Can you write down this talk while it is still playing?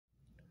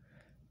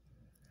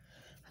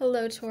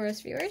Hello,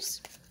 Taurus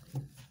viewers.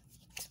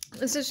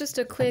 This is just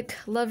a quick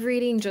love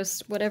reading,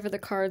 just whatever the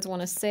cards want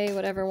to say,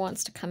 whatever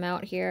wants to come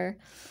out here.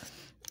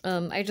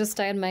 I just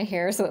dyed my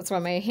hair, so that's why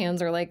my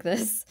hands are like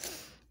this.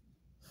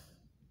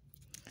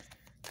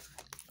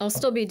 I'll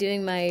still be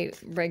doing my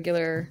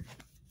regular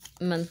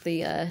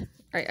monthly,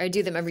 I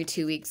do them every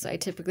 2 weeks. So I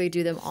typically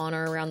do them on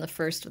or around the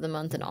 1st of the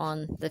month and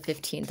on the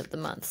 15th of the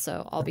month.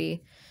 So I'll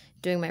be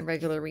doing my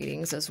regular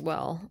readings as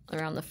well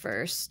around the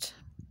 1st.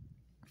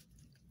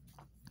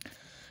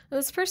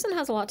 This person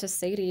has a lot to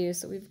say to you.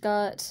 So we've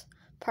got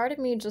part of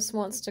me just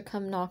wants to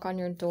come knock on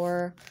your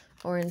door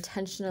or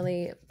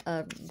intentionally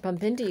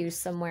bump into you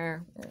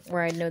somewhere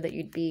where I know that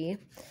you'd be.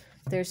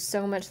 There's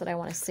so much that I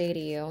want to say to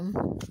you.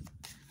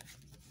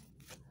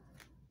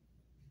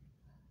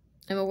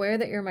 I'm aware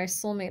that you're my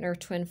soulmate or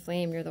twin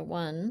flame. You're the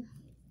one.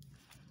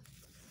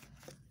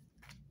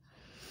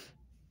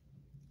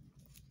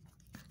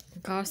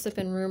 Gossip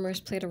and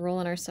rumors played a role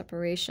in our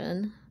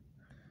separation.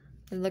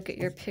 I look at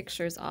your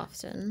pictures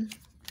often.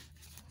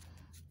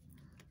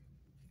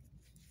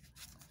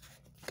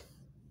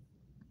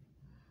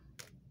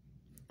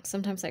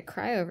 Sometimes I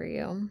cry over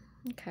you.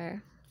 Okay.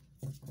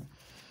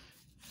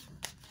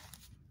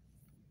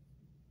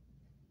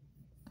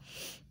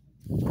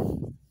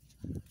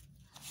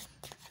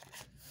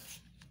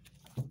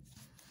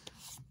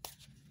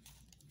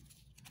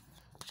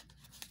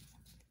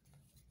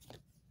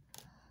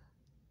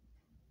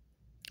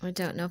 I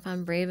don't know if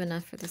I'm brave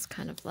enough for this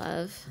kind of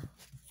love.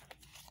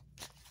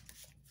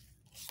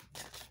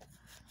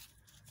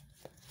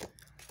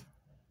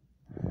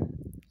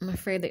 I'm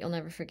afraid that you'll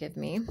never forgive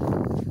me.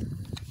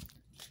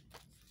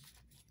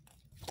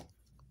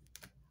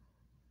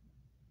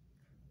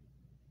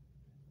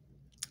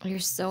 You're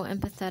so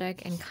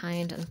empathetic and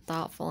kind and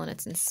thoughtful, and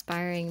it's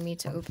inspiring me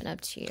to open up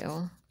to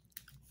you.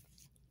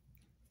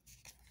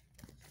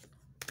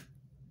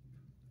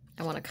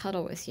 I want to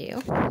cuddle with you.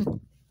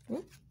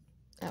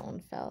 That one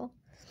fell.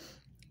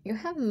 You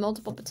have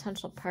multiple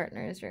potential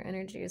partners. Your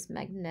energy is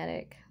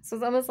magnetic. So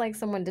it's almost like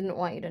someone didn't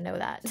want you to know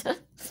that.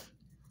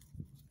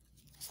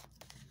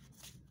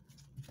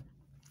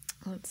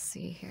 Let's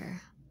see here.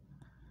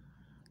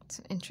 It's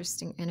an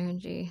interesting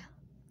energy.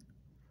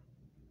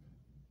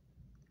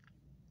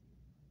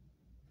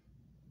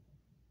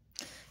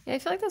 Yeah, I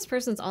feel like this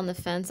person's on the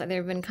fence.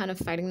 They've been kind of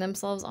fighting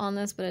themselves on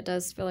this, but it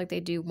does feel like they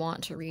do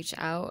want to reach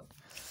out.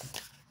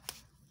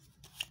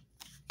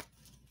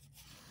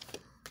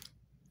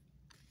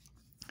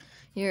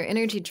 Your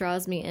energy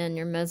draws me in.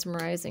 You're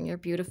mesmerizing. You're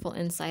beautiful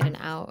inside and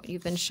out.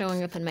 You've been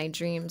showing up in my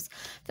dreams.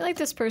 I feel like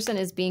this person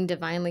is being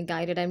divinely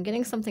guided. I'm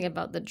getting something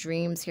about the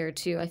dreams here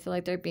too. I feel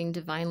like they're being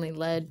divinely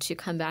led to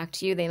come back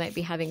to you. They might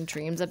be having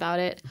dreams about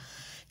it. I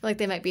feel like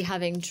they might be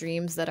having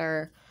dreams that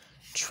are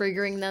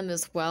triggering them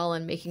as well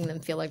and making them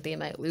feel like they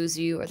might lose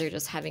you, or they're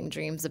just having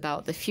dreams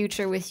about the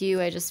future with you.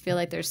 I just feel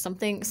like there's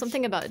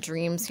something about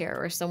dreams here,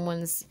 or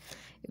someone's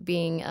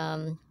being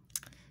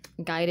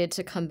guided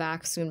to come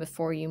back soon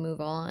before you move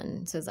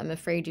on. It says, I'm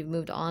afraid you've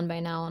moved on by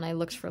now, and I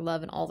looked for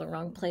love in all the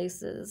wrong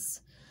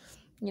places.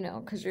 You know,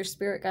 because your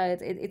spirit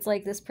guides, it's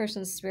like this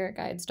person's spirit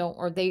guides don't,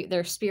 or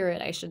their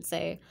spirit, I should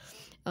say,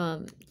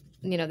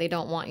 you know, they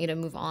don't want you to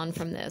move on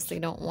from this. They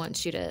don't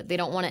want you to, they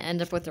don't want to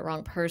end up with the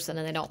wrong person,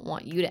 and they don't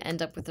want you to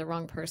end up with the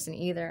wrong person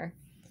either.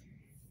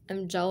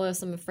 I'm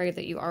jealous. I'm afraid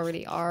that you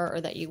already are,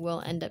 or that you will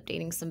end up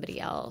dating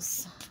somebody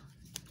else.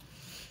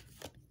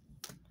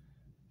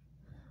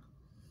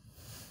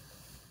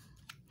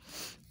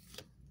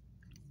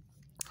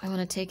 I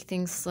want to take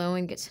things slow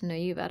and get to know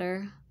you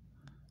better.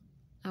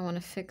 I want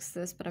to fix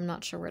this, but I'm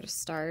not sure where to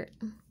start.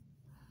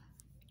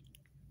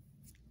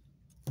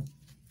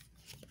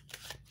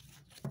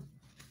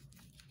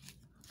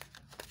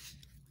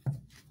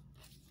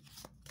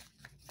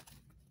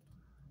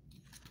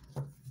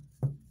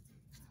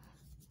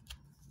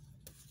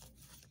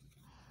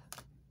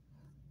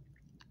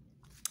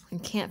 I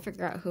can't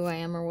figure out who I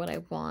am or what I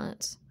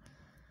want.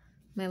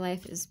 My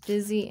life is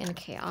busy and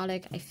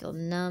chaotic. I feel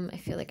numb. I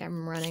feel like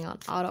I'm running on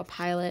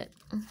autopilot.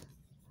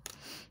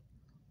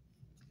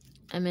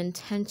 I'm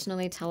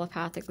intentionally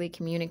telepathically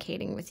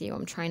communicating with you.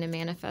 I'm trying to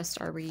manifest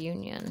our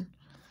reunion.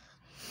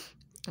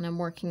 And I'm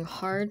working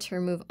hard to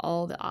remove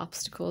all the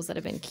obstacles that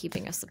have been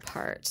keeping us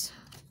apart.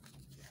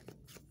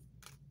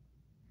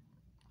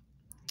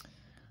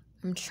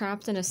 I'm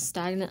trapped in a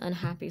stagnant,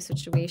 unhappy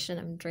situation.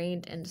 I'm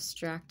drained and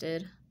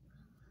distracted.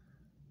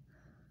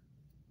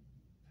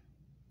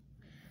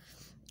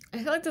 I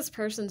feel like this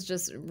person's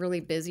just really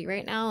busy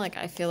right now. Like,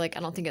 I feel like,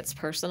 I don't think it's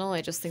personal. I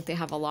just think they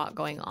have a lot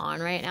going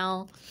on right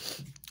now.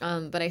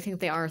 But I think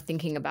they are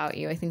thinking about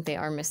you. I think they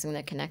are missing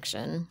the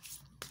connection.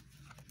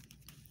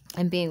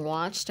 I'm being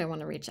watched. I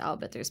want to reach out,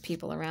 but there's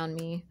people around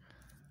me.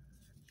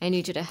 I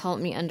need you to help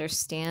me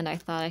understand. I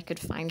thought I could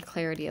find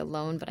clarity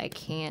alone, but I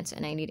can't,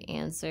 and I need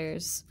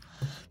answers.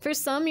 For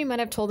some, you might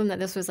have told them that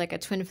this was like a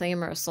twin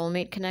flame or a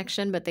soulmate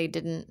connection, but they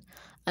didn't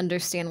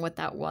understand what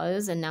that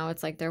was, and now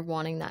it's like they're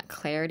wanting that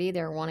clarity.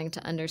 They're wanting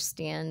to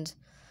understand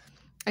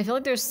I feel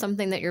like there's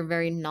something that you're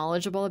very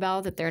knowledgeable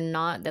about that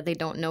that they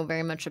don't know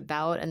very much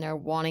about, and they're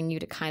wanting you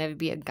to kind of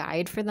be a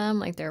guide for them.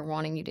 Like they're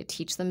wanting you to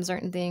teach them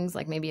certain things,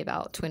 like maybe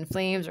about twin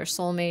flames or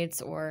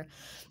soulmates or,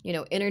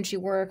 energy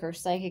work or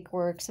psychic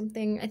work,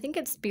 something. I think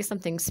it's be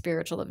something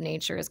spiritual of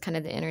nature is kind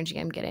of the energy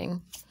I'm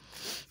getting.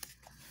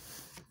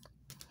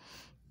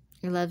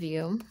 I love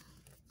you.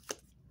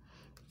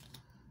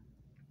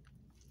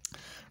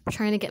 I'm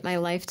trying to get my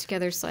life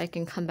together so I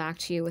can come back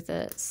to you with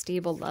a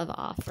stable love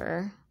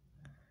offer.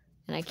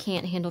 And I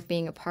can't handle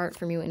being apart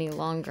from you any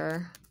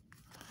longer.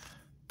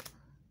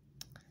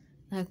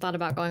 I've thought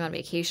about going on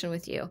vacation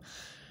with you.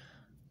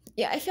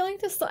 Yeah, I feel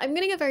like I'm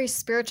getting a very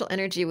spiritual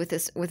energy with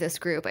this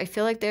group. I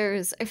feel like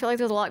there's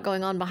a lot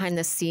going on behind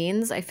the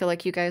scenes. I feel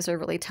like you guys are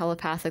really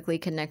telepathically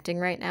connecting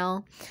right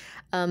now.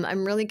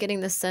 I'm really getting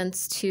the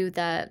sense too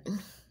that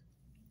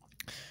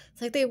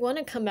it's like they want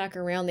to come back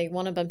around. They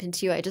want to bump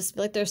into you. I just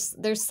feel like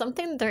there's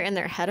something that they're in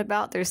their head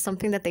about. There's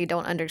something that they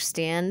don't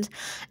understand.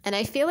 And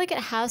I feel like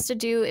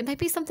it might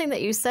be something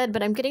that you said,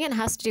 but I'm getting it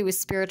has to do with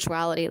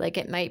spirituality. Like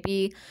it might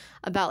be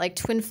about like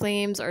twin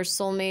flames or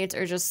soulmates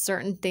or just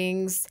certain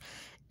things.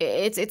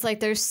 It's like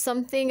there's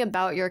something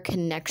about your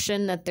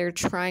connection that they're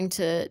trying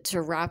to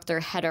wrap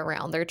their head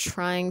around. They're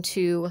trying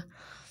to,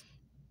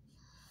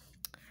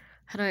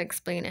 how do I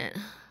explain it?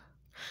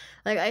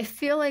 Like I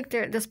feel like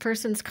this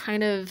person's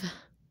kind of,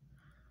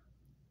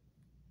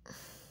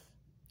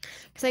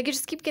 because I could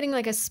just keep getting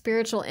like a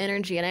spiritual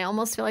energy, and I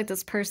almost feel like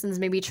this person's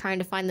maybe trying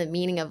to find the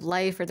meaning of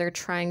life, or they're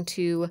trying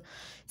to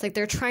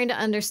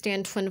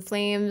understand twin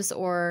flames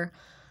or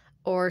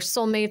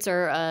soulmates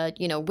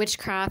or,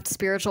 witchcraft,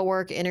 spiritual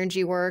work,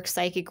 energy work,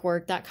 psychic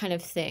work, that kind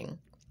of thing.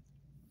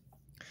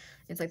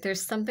 It's like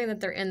there's something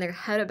that they're in their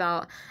head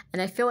about,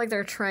 and I feel like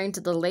they're trying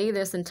to delay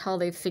this until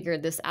they've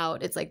figured this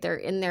out. It's like they're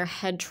in their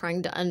head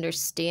trying to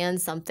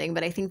understand something,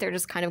 but I think they're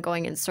just kind of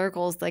going in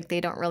circles. Like they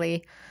don't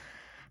really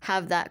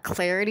have that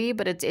clarity,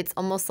 but it's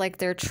almost like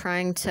they're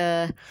trying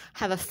to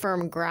have a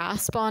firm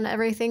grasp on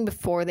everything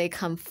before they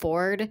come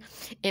forward.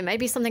 It might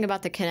be something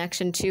about the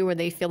connection too, where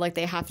they feel like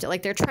they have to,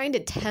 like they're trying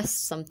to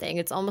test something.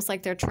 It's almost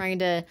like they're trying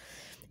to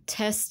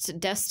test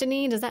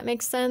destiny. Does that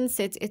make sense?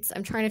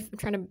 I'm trying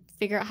to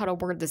figure out how to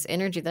word this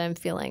energy that I'm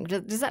feeling.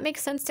 Does that make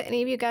sense to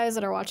any of you guys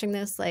that are watching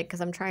this? Like, because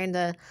I'm trying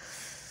to,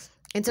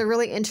 it's a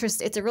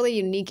really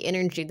unique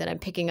energy that I'm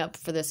picking up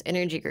for this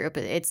energy group.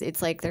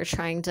 It's like they're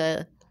trying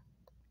to,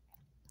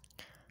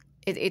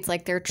 it's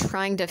like they're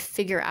trying to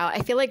figure out.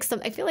 I feel like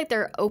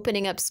they're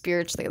opening up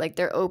spiritually, like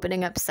they're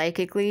opening up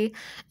psychically,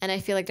 and I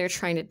feel like they're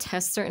trying to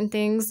test certain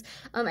things.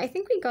 I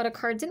think we got a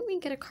card. Didn't we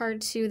get a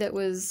card too that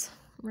was,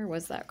 where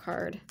was that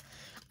card?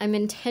 I'm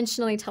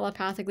intentionally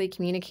telepathically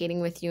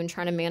communicating with you and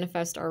trying to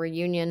manifest our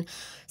reunion.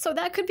 So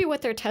that could be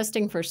what they're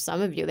testing for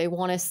some of you. They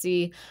want to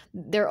see,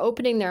 they're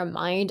opening their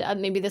mind up.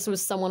 Maybe this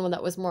was someone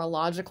that was more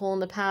logical in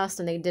the past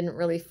and they didn't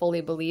really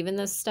fully believe in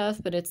this stuff,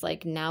 but it's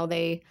like now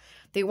they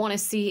want to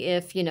see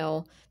if,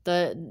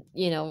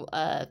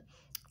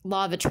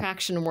 law of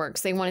attraction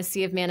works. They want to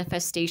see if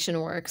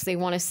manifestation works. They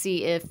want to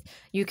see if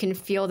you can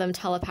feel them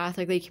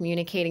telepathically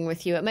communicating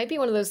with you. It might be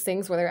one of those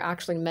things where they're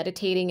actually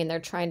meditating and they're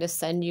trying to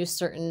send you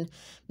certain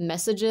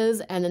messages,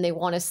 and then they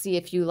want to see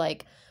if you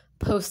like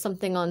post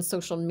something on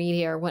social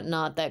media or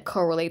whatnot that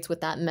correlates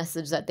with that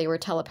message that they were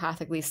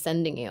telepathically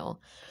sending you.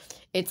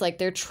 It's like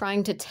they're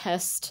trying to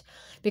test,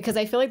 because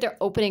I feel like they're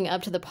opening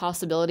up to the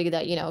possibility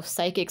that,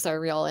 psychics are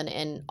real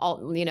and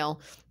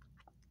all,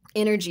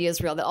 energy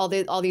is real, that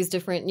all these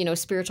different,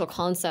 spiritual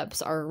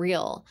concepts are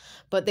real,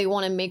 but they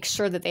want to make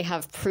sure that they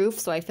have proof.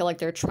 So I feel like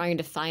they're trying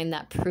to find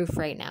that proof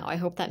right now. I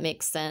hope that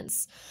makes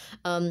sense.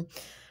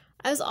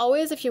 As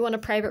always, if you want a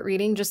private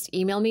reading, just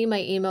email me.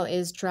 My email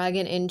is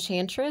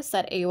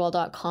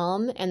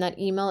dragonenchantress@aol.com, and that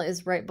email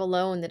is right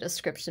below in the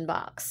description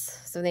box.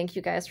 So thank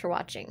you guys for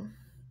watching.